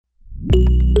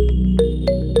Hi,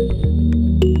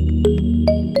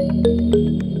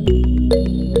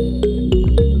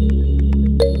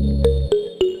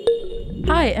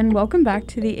 and welcome back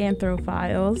to the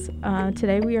Anthrophiles.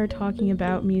 Today we are talking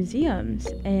about museums,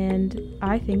 and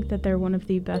I think that they're one of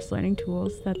the best learning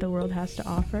tools that the world has to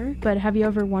offer. But have you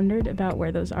ever wondered about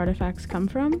where those artifacts come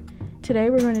from?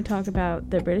 Today we're going to talk about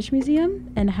the British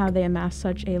Museum and how they amassed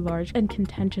such a large and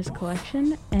contentious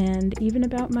collection, and even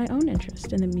about my own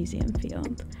interest in the museum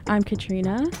field. I'm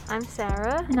Katrina. I'm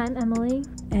Sarah. And I'm Emily.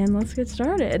 And let's get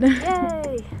started.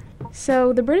 Yay!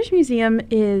 So, the British Museum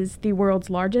is the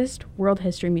world's largest world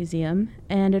history museum,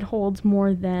 and it holds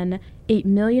more than 8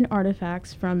 million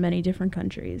artifacts from many different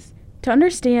countries. To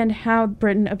understand how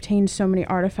Britain obtained so many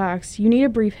artifacts, you need a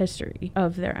brief history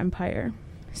of their empire.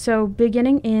 So,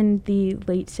 beginning in the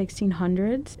late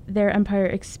 1600s, their empire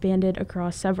expanded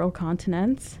across several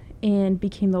continents and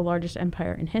became the largest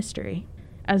empire in history.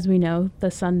 As we know, the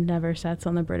sun never sets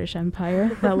on the British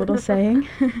Empire, that little saying.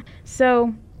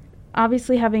 So,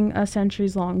 obviously, having a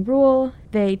centuries-long rule,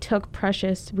 they took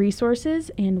precious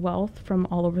resources and wealth from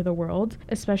all over the world,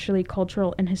 especially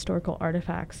cultural and historical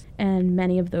artifacts, and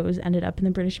many of those ended up in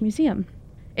the British Museum.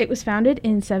 It was founded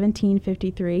in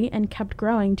 1753 and kept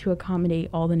growing to accommodate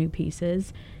all the new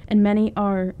pieces, and many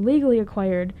are legally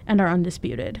acquired and are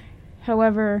undisputed.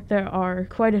 However, there are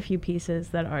quite a few pieces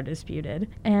that are disputed,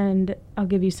 and I'll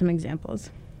give you some examples.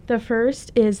 The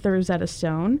first is the Rosetta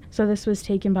Stone. So this was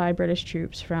taken by British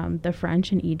troops from the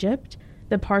French in Egypt.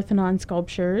 The Parthenon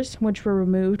sculptures, which were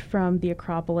removed from the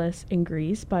Acropolis in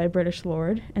Greece by a British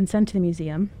lord and sent to the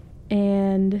museum.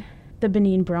 And the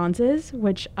Benin bronzes,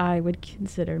 which I would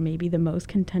consider maybe the most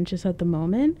contentious at the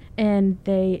moment. And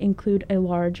they include a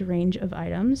large range of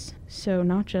items. So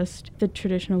not just the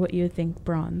traditional what you would think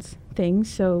bronze things.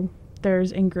 So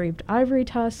there's engraved ivory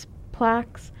tusks,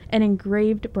 plaques, and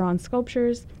engraved bronze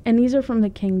sculptures, and these are from the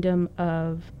Kingdom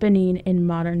of Benin in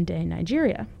modern-day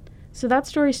Nigeria. So that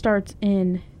story starts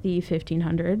in the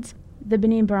 1500s. The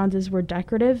Benin bronzes were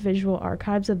decorative visual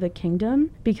archives of the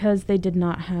kingdom because they did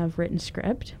not have written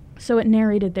script, so it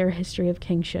narrated their history of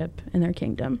kingship and their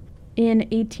kingdom. In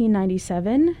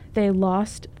 1897, they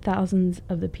lost thousands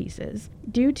of the pieces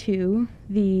due to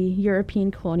the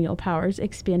European colonial powers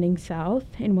expanding south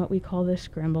in what we call the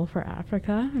Scramble for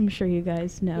Africa. I'm sure you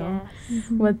guys know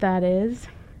what that is.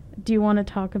 Do you want to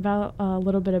talk about a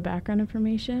little bit of background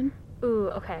information? Ooh,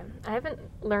 okay. I haven't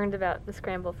learned about the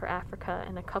Scramble for Africa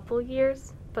in a couple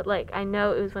years, but, I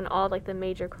know it was when all, the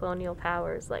major colonial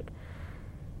powers,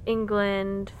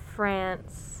 England,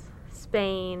 France,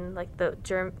 Spain, not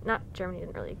Germany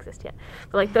didn't really exist yet,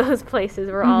 but those places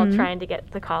were all trying to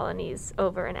get the colonies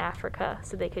over in Africa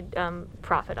so they could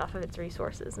profit off of its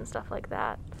resources and stuff like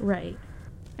that. Right.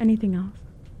 Anything else?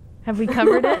 Have we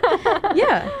covered it?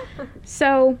 Yeah.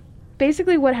 So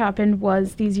basically what happened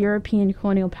was these European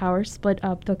colonial powers split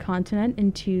up the continent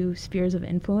into spheres of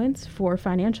influence for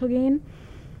financial gain,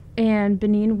 and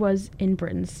Benin was in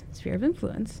Britain's sphere of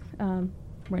influence,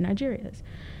 where Nigeria is.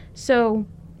 So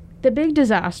the big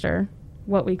disaster,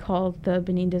 what we call the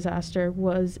Benin disaster,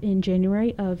 was in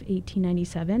January of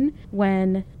 1897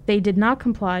 when they did not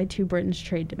comply to Britain's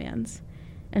trade demands.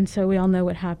 And so we all know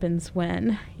what happens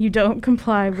when you don't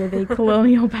comply with a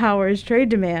colonial power's trade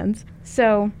demands.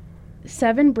 So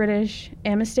 7 British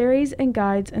emissaries and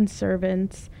guides and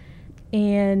servants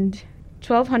and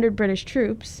 1,200 British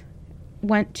troops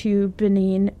went to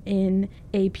Benin in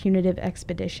a punitive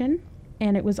expedition.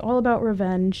 And it was all about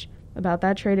revenge, about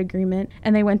that trade agreement,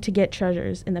 and they went to get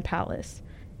treasures in the palace.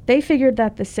 They figured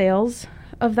that the sales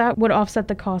of that would offset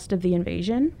the cost of the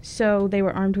invasion, so they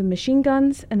were armed with machine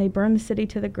guns, and they burned the city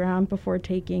to the ground before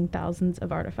taking thousands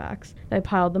of artifacts. They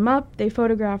piled them up, they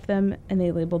photographed them, and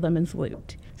they labeled them as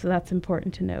loot. So that's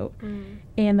important to note.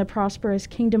 And the prosperous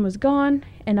kingdom was gone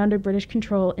and under British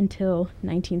control until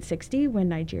 1960 when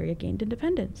Nigeria gained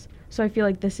independence. So I feel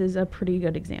like this is a pretty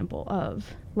good example of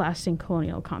lasting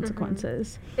colonial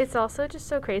consequences. It's also just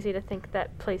so crazy to think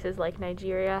that places like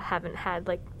Nigeria haven't had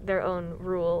their own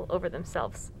rule over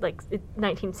themselves.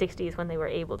 1960s when they were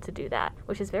able to do that,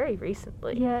 which is very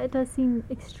recently. Yeah, it does seem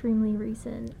extremely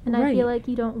recent. And Right. I feel like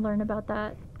you don't learn about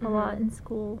that a lot in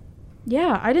school.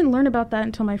 Yeah, I didn't learn about that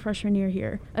until my freshman year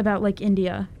here, about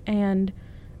India and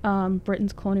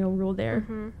Britain's colonial rule there.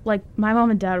 My mom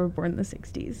and dad were born in the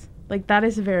 60s. That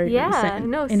is very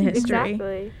recent in history.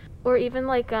 Exactly. Or even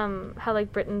how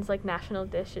Britain's national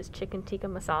dish is chicken tikka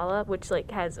masala, which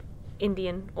has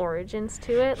Indian origins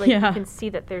to it. You can see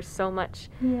that there's so much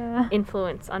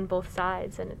influence on both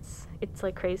sides, and it's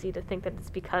crazy to think that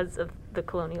it's because of the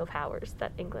colonial powers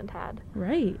that England had.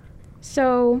 Right.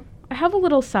 So I have a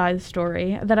little side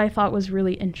story that I thought was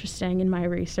really interesting in my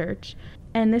research.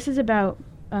 And this is about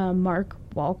Mark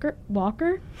Walker.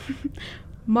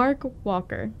 Mark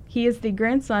Walker. He is the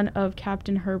grandson of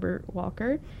Captain Herbert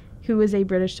Walker, who was a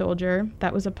British soldier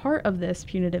that was a part of this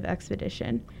punitive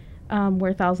expedition,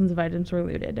 where thousands of items were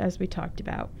looted, as we talked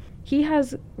about. He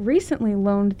has recently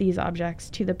loaned these objects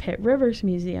to the Pitt Rivers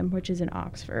Museum, which is in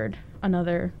Oxford,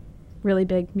 another really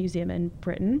big museum in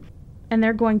Britain, and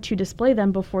they're going to display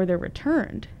them before they're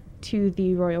returned to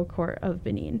the Royal Court of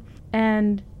Benin.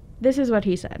 And this is what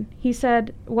he said. He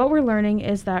said, "What we're learning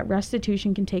is that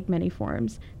restitution can take many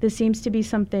forms. This seems to be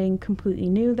something completely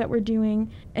new that we're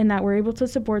doing, and that we're able to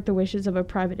support the wishes of a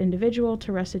private individual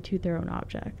to restitute their own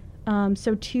object."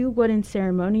 So 2 wooden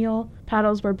ceremonial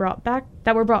paddles were brought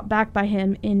back by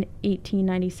him in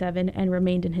 1897 and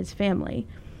remained in his family.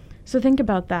 So think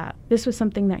about that. This was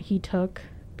something that he took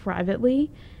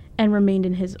privately and remained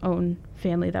in his own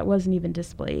family that wasn't even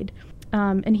displayed.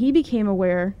 And he became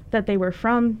aware that they were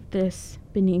from this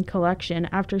Benin collection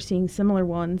after seeing similar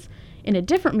ones in a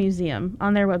different museum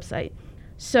on their website.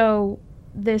 So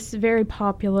this very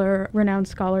popular, renowned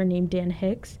scholar named Dan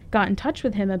Hicks got in touch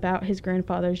with him about his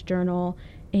grandfather's journal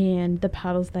and the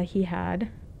paddles that he had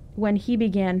when he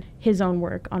began his own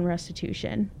work on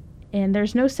restitution. And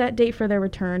there's no set date for their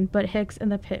return, but Hicks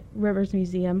and the Pitt Rivers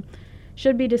Museum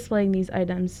should be displaying these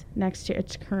items next to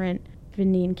its current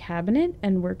Benin cabinet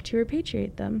and work to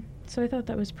repatriate them. So I thought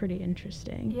that was pretty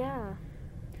interesting. Yeah.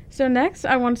 So next,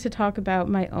 I wanted to talk about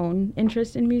my own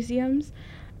interest in museums.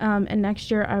 And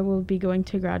next year, I will be going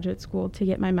to graduate school to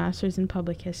get my master's in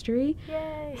public history.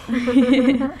 Yay!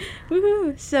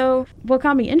 Woohoo! So what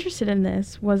got me interested in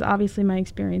this was obviously my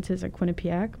experiences at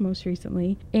Quinnipiac most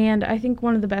recently. And I think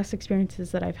one of the best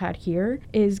experiences that I've had here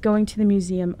is going to the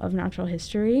Museum of Natural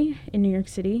History in New York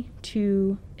City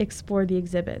to explore the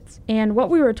exhibits. And what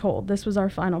we were told, this was our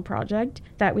final project,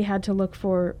 that we had to look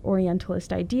for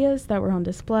Orientalist ideas that were on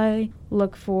display,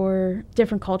 look for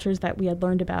different cultures that we had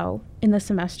learned about in the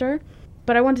semester.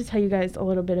 But I want to tell you guys a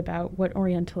little bit about what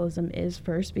Orientalism is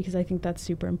first, because I think that's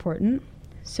super important.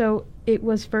 So it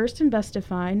was first and best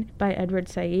defined by Edward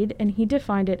Said, and he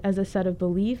defined it as a set of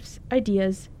beliefs,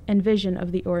 ideas, and vision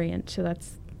of the Orient, so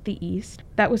that's the East,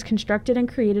 that was constructed and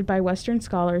created by Western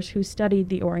scholars who studied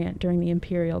the Orient during the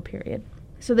imperial period.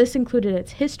 So this included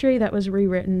its history that was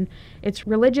rewritten, its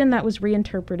religion that was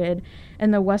reinterpreted,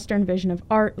 and the Western vision of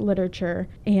art, literature,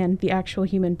 and the actual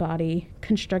human body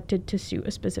constructed to suit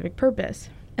a specific purpose.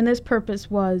 And this purpose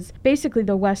was basically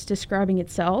the West describing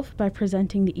itself by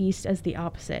presenting the East as the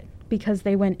opposite, because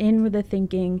they went in with the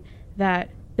thinking that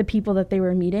the people that they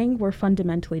were meeting were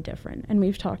fundamentally different. And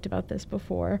we've talked about this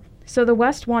before. So the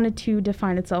West wanted to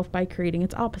define itself by creating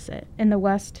its opposite. And the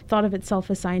West thought of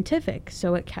itself as scientific,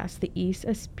 so it cast the East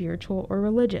as spiritual or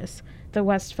religious. The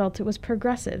West felt it was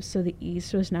progressive, so the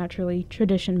East was naturally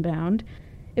tradition-bound.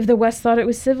 If the West thought it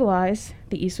was civilized,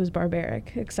 the East was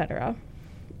barbaric, etc.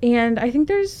 And I think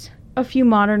there's a few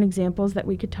modern examples that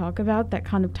we could talk about that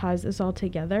kind of ties this all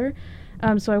together.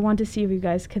 So I want to see if you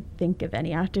guys could think of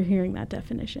any after hearing that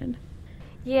definition.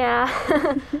 Yeah.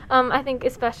 I think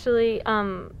especially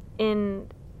in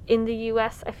the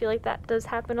U.S., I feel like that does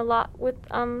happen a lot with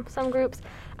some groups.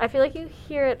 I feel like you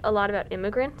hear it a lot about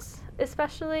immigrants,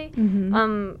 especially.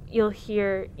 Mm-hmm. You'll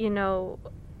hear,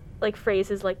 like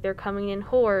phrases like they're coming in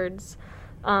hordes,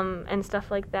 and stuff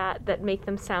like that make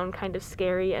them sound kind of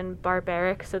scary and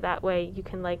barbaric, so that way you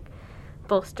can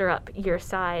bolster up your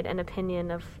side and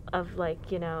opinion of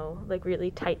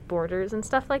really tight borders and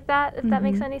stuff like that, if that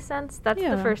makes any sense. That's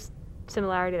the first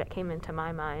similarity that came into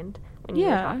my mind when you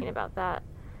were talking about that.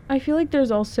 I feel like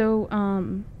there's also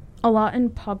a lot in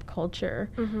pop culture,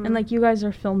 and you guys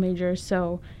are film majors,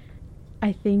 so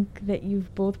I think that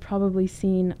you've both probably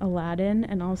seen Aladdin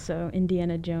and also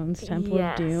Indiana Jones Temple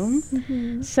of Doom.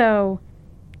 Mm-hmm. So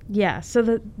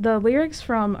the lyrics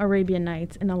from Arabian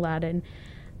Nights and Aladdin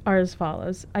are as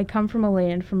follows. I come from a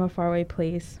land from a faraway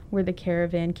place where the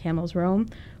caravan camels roam,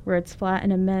 where it's flat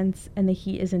and immense and the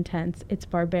heat is intense. It's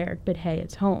barbaric, but hey,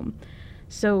 it's home.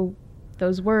 So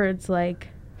those words like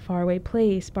faraway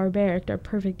place, barbaric, are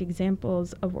perfect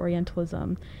examples of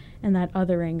Orientalism and that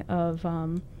othering of,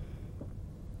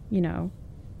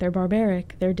 they're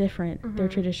barbaric, they're different, they're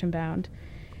tradition bound.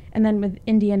 And then with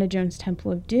Indiana Jones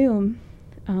Temple of Doom,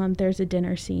 there's a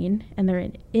dinner scene, and they're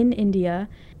in India,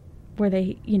 where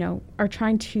they, are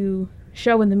trying to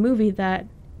show in the movie that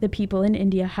the people in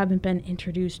India haven't been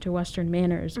introduced to Western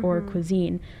manners or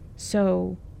cuisine.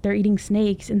 So they're eating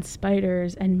snakes and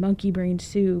spiders and monkey brain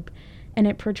soup, and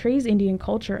it portrays Indian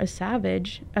culture as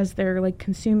savage as they're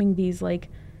consuming these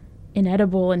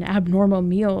inedible and abnormal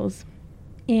meals.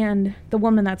 And the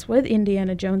woman that's with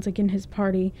Indiana Jones, like in his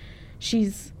party,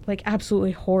 she's like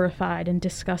absolutely horrified and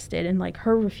disgusted, and like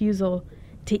her refusal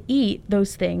to eat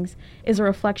those things is a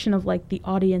reflection of like the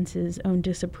audience's own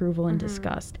disapproval and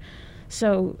disgust.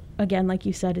 So again, like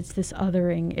you said, it's this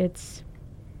othering, it's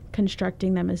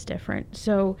constructing them as different.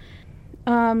 So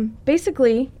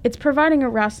basically, it's providing a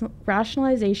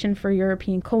rationalization for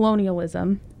European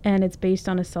colonialism, and it's based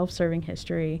on a self-serving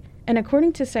history. And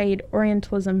according to Said,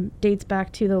 Orientalism dates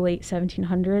back to the late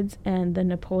 1700s and the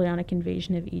Napoleonic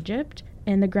invasion of Egypt,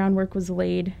 and the groundwork was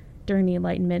laid during the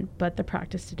Enlightenment, but the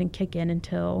practice didn't kick in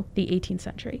until the 18th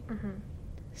century.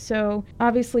 So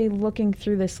obviously, looking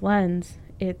through this lens,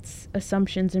 it's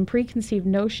assumptions and preconceived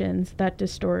notions that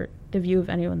distort the view of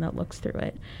anyone that looks through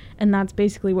it. And that's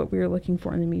basically what we were looking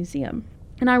for in the museum.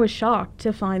 And I was shocked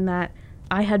to find that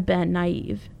I had been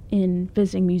naive in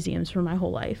visiting museums for my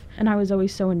whole life. And I was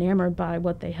always so enamored by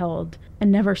what they held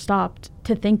and never stopped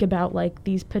to think about like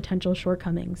these potential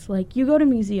shortcomings. Like, you go to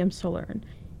museums to learn.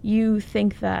 You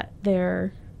think that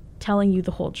they're telling you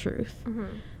the whole truth.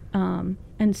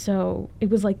 And so it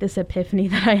was like this epiphany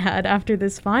that I had after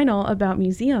this final about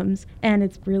museums, and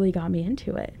it's really got me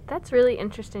into it. That's really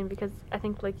interesting because I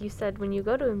think, like you said, when you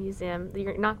go to a museum,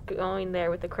 you're not going there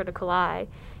with a critical eye.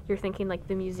 You're thinking like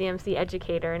the museum's the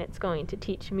educator and it's going to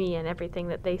teach me, and everything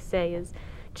that they say is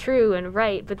true and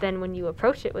right. But then when you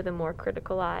approach it with a more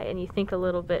critical eye and you think a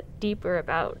little bit deeper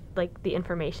about like the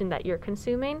information that you're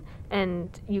consuming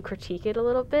and you critique it a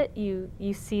little bit, you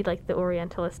see like the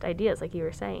Orientalist ideas, like you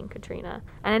were saying, Katrina.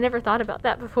 And I never thought about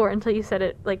that before until you said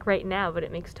it like right now, but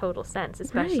it makes total sense,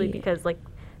 especially because like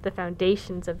the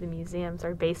foundations of the museums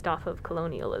are based off of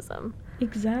colonialism.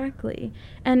 Exactly.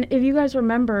 And if you guys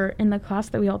remember in the class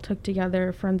that we all took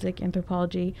together, forensic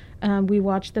anthropology, we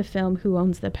watched the film Who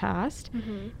Owns the Past?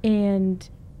 And,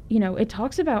 you know, it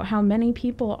talks about how many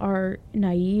people are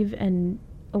naive and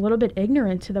a little bit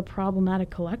ignorant to the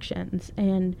problematic collections.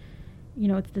 And, you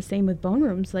know, it's the same with bone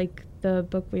rooms, like the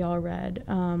book we all read.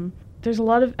 There's a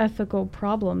lot of ethical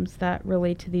problems that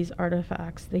relate to these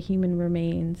artifacts, the human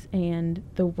remains, and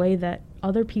the way that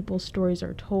other people's stories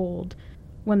are told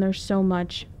when there's so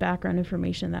much background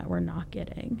information that we're not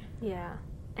getting. Yeah.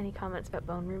 Any comments about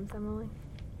bone rooms, Emily?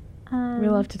 We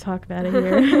love to talk about it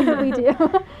here. We do.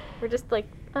 We're just like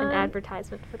an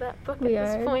advertisement for that book at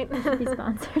this point. We should be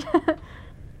sponsored.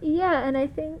 Yeah, and I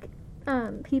think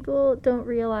people don't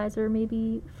realize or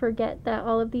maybe forget that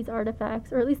all of these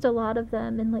artifacts, or at least a lot of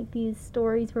them, and like these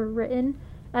stories were written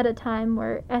at a time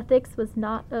where ethics was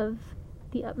not of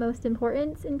the utmost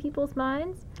importance in people's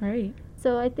minds. Right.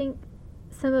 So I think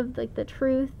some of like the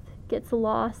truth gets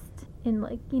lost in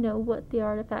like, you know, what the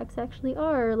artifacts actually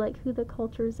are, or like who the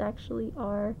cultures actually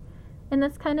are. And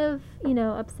that's kind of, you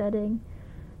know, upsetting.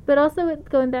 But also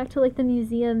going back to like the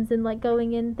museums and like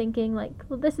going in thinking like,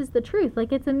 well, this is the truth.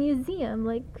 Like, it's a museum.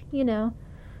 Like, you know,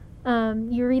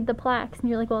 you read the plaques and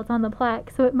you're like, well, it's on the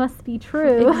plaque, so it must be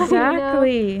true.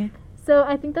 Exactly. You know? So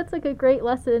I think that's like a great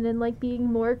lesson in like being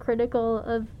more critical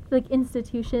of like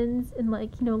institutions and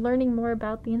like, you know, learning more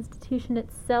about the institution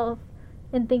itself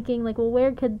and thinking like, well,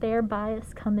 where could their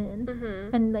bias come in?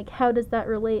 And like, how does that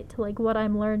relate to like what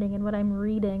I'm learning and what I'm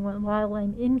reading while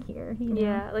I'm in here? You know?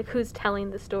 Yeah, like who's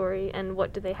telling the story and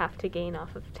what do they have to gain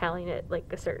off of telling it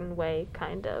like a certain way,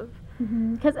 kind of.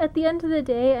 Because at the end of the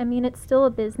day, I mean, it's still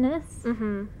a business,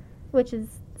 which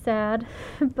is sad,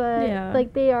 but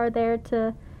like they are there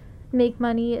to make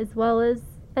money as well as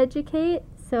educate.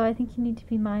 So I think you need to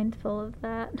be mindful of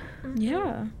that.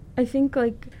 Yeah. I think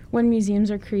like when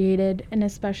museums are created, and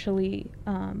especially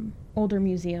older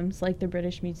museums like the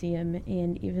British Museum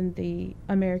and even the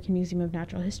American Museum of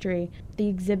Natural History, the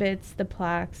exhibits, the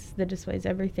plaques, the displays,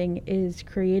 everything is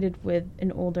created with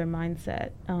an older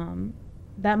mindset.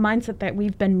 That mindset that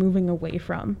we've been moving away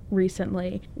from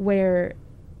recently, where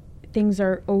things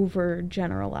are over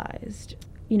generalized.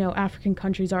 You know, African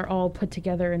countries are all put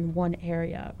together in one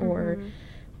area, or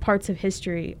parts of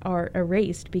history are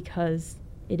erased because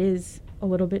it is a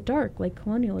little bit dark, like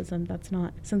colonialism. That's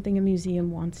not something a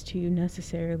museum wants to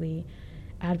necessarily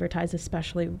advertise,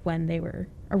 especially when they were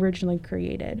originally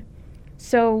created.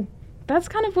 So that's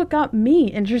kind of what got me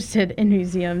interested in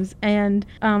museums, and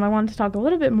I wanted to talk a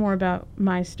little bit more about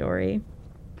my story.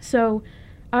 So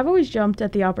I've always jumped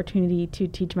at the opportunity to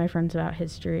teach my friends about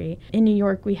history. In New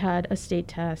York, we had a state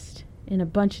test in a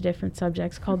bunch of different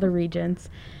subjects called the Regents.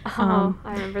 I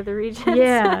remember the Regents.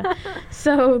 Yeah.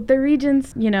 So the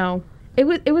Regents, you know,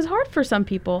 it was hard for some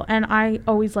people, and I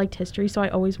always liked history, so I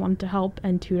always wanted to help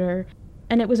and tutor.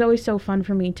 And it was always so fun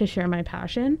for me to share my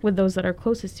passion with those that are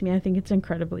closest to me. I think it's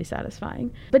incredibly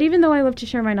satisfying. But even though I love to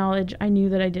share my knowledge, I knew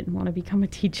that I didn't want to become a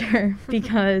teacher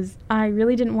because I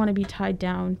really didn't want to be tied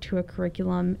down to a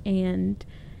curriculum. And,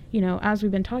 you know, as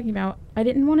we've been talking about, I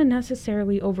didn't want to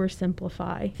necessarily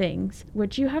oversimplify things,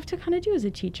 which you have to kind of do as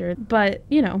a teacher. But,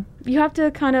 you know, you have to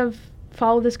kind of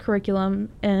follow this curriculum,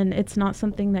 and it's not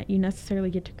something that you necessarily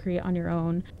get to create on your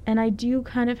own. And I do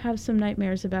kind of have some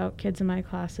nightmares about kids in my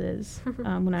classes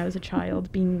when I was a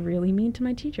child being really mean to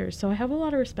my teachers. So I have a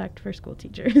lot of respect for school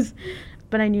teachers,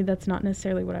 but I knew that's not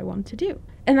necessarily what I wanted to do.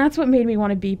 And that's what made me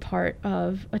want to be part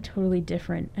of a totally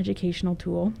different educational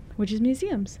tool, which is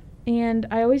museums. And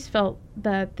I always felt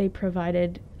that they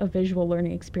provided a visual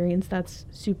learning experience that's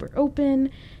super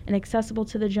open and accessible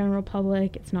to the general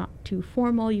public. It's not too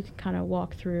formal. You can kind of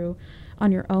walk through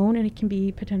on your own, and it can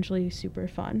be potentially super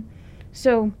fun.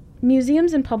 So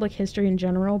museums and public history in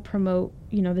general promote,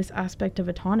 you know, this aspect of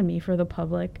autonomy for the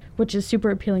public, which is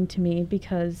super appealing to me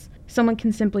because someone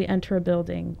can simply enter a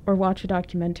building or watch a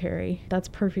documentary that's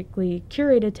perfectly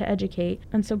curated to educate,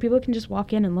 and so people can just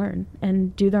walk in and learn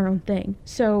and do their own thing.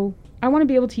 So I want to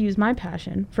be able to use my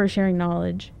passion for sharing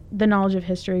knowledge, the knowledge of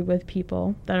history, with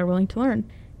people that are willing to learn.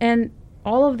 And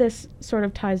all of this sort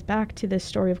of ties back to this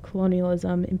story of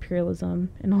colonialism, imperialism,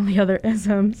 and all the other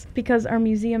isms, because our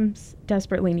museums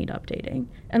desperately need updating.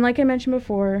 And like I mentioned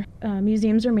before,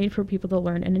 museums are made for people to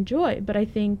learn and enjoy, but I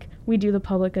think we do the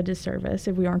public a disservice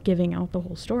if we aren't giving out the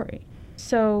whole story.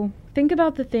 So think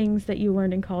about the things that you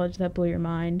learned in college that blew your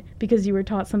mind because you were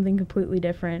taught something completely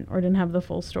different or didn't have the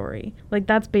full story. Like,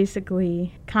 that's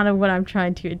basically kind of what I'm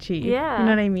trying to achieve. Yeah. You know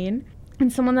what I mean?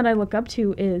 And someone that I look up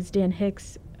to is Dan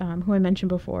Hicks, who I mentioned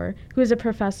before, who is a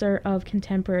professor of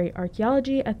contemporary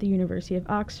archaeology at the University of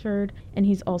Oxford, and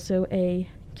he's also a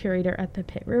curator at the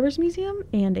Pitt Rivers Museum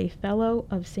and a fellow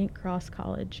of St. Cross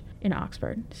College in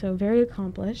Oxford. So very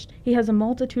accomplished. He has a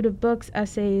multitude of books,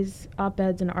 essays,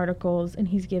 op-eds, and articles, and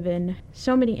he's given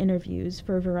so many interviews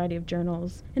for a variety of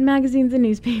journals and magazines and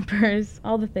newspapers,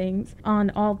 all the things,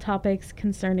 on all topics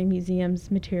concerning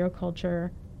museums, material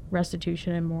culture,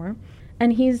 restitution, and more.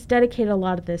 And he's dedicated a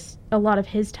lot of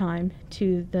his time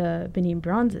to the Benin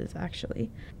bronzes,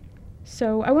 actually.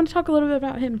 So I want to talk a little bit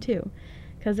about him, too,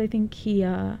 because I think he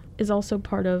is also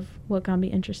part of what got me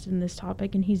interested in this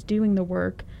topic, and he's doing the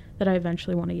work that I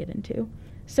eventually want to get into.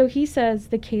 So he says,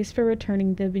 the case for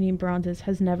returning the Benin bronzes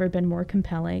has never been more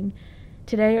compelling.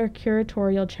 Today, our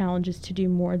curatorial challenge is to do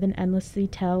more than endlessly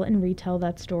tell and retell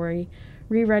that story,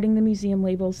 rewriting the museum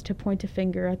labels to point a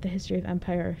finger at the history of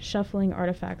empire, shuffling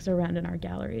artifacts around in our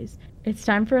galleries. It's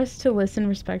time for us to listen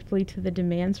respectfully to the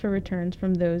demands for returns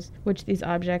from those which these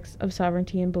objects of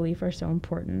sovereignty and belief are so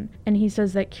important. And he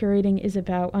says that curating is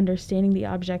about understanding the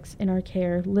objects in our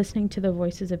care, listening to the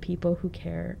voices of people who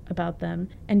care about them,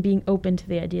 and being open to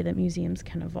the idea that museums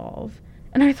can evolve.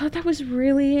 And I thought that was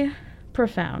really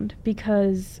profound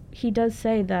because he does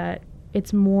say that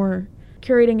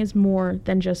curating is more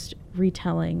than just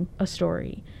retelling a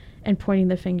story and pointing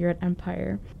the finger at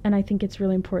empire. And I think it's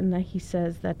really important that he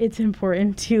says that it's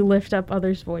important to lift up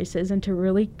others' voices and to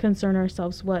really concern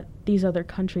ourselves what these other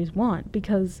countries want,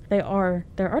 because they're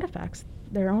artifacts.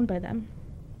 They're owned by them.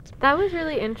 That was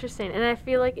really interesting. And I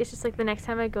feel like it's just like the next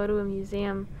time I go to a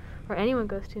museum or anyone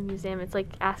goes to a museum, it's like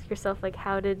ask yourself, like,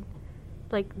 how did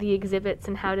like the exhibits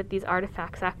and how did these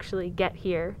artifacts actually get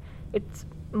here? It's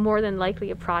more than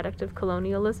likely a product of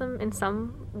colonialism in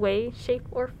some way, shape,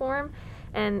 or form.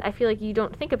 And I feel like you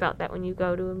don't think about that when you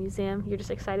go to a museum. You're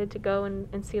just excited to go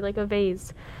and see like a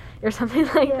vase or something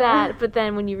like that. But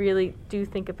then when you really do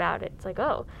think about it, it's like,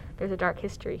 oh, there's a dark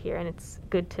history here, and it's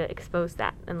good to expose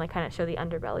that and like kind of show the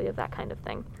underbelly of that kind of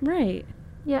thing. Right.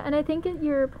 Yeah, and I think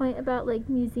your point about, like,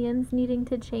 museums needing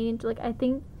to change, like, I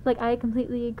think, like, I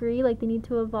completely agree, like, they need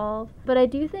to evolve. But I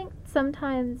do think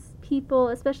sometimes people,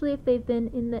 especially if they've been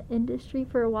in the industry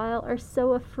for a while, are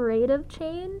so afraid of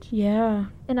change. Yeah.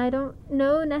 And I don't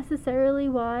know necessarily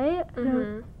why. Mm-hmm. I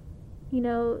don't, you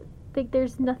know, think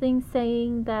there's nothing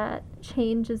saying that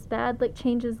change is bad. Like,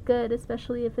 change is good,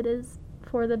 especially if it is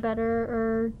for the better,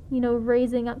 or, you know,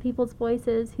 raising up people's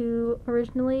voices who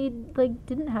originally, like,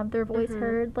 didn't have their voice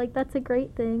heard. Like, that's a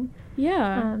great thing.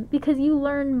 Yeah. Because you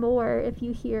learn more if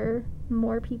you hear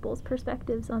more people's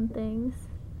perspectives on things.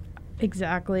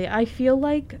 Exactly. I feel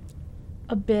like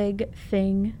a big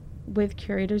thing with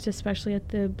curators, especially at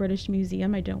the British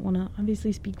Museum, I don't want to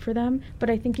obviously speak for them, but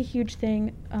I think a huge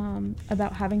thing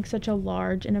about having such a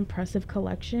large and impressive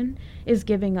collection is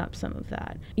giving up some of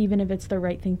that, even if it's the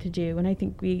right thing to do. And I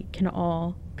think we can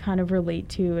all kind of relate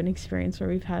to an experience where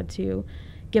we've had to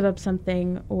give up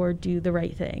something or do the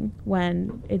right thing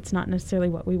when it's not necessarily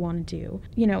what we want to do.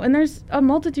 You know, and there's a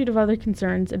multitude of other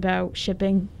concerns about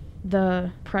shipping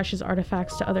the precious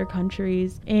artifacts to other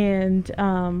countries, and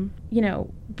you know,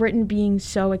 Britain being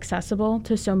so accessible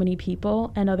to so many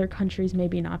people and other countries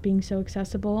maybe not being so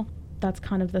accessible. That's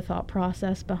kind of the thought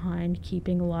process behind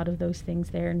keeping a lot of those things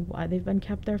there and why they've been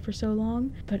kept there for so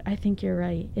long. But I think you're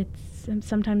right.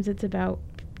 Sometimes it's about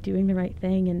doing the right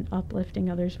thing and uplifting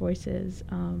others' voices.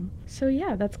 So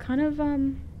yeah, that's kind of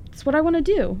it's what I want to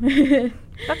do.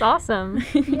 That's awesome.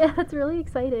 Yeah, that's really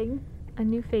exciting. A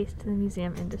new face to the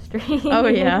museum industry. Oh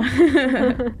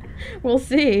yeah. We'll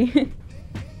see.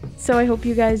 So I hope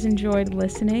you guys enjoyed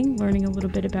listening, learning a little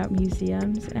bit about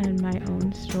museums and my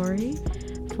own story.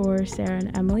 For Sarah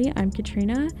and Emily, I'm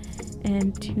Katrina,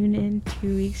 and tune in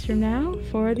 2 weeks from now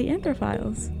for the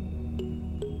Anthrophiles.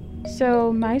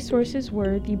 So my sources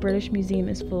were The British Museum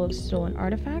is Full of Stolen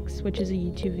Artifacts, which is a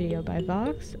YouTube video by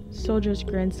Vox, Soldier's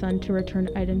Grandson to Return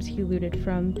Items He Looted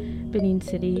from Benin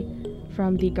City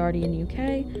from The Guardian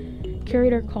UK,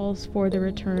 Curator Calls for the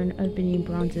Return of Benin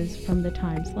Bronzes from The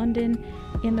Times London,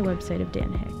 and the website of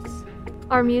Dan Hicks.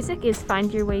 Our music is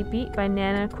Find Your Way Beat by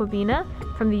Nana Kwabena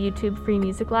from the YouTube Free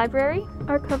Music Library.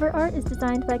 Our cover art is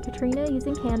designed by Katrina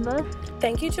using Canva.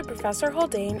 Thank you to Professor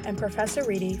Haldane and Professor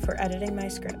Reedy for editing my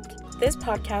script. This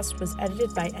podcast was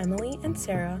edited by Emily and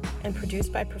Sarah and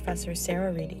produced by Professor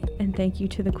Sarah Reedy. And thank you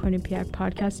to the Quinnipiac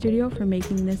Podcast Studio for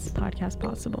making this podcast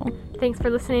possible. Thanks for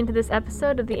listening to this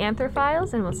episode of the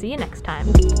Anthrophiles, and we'll see you next time.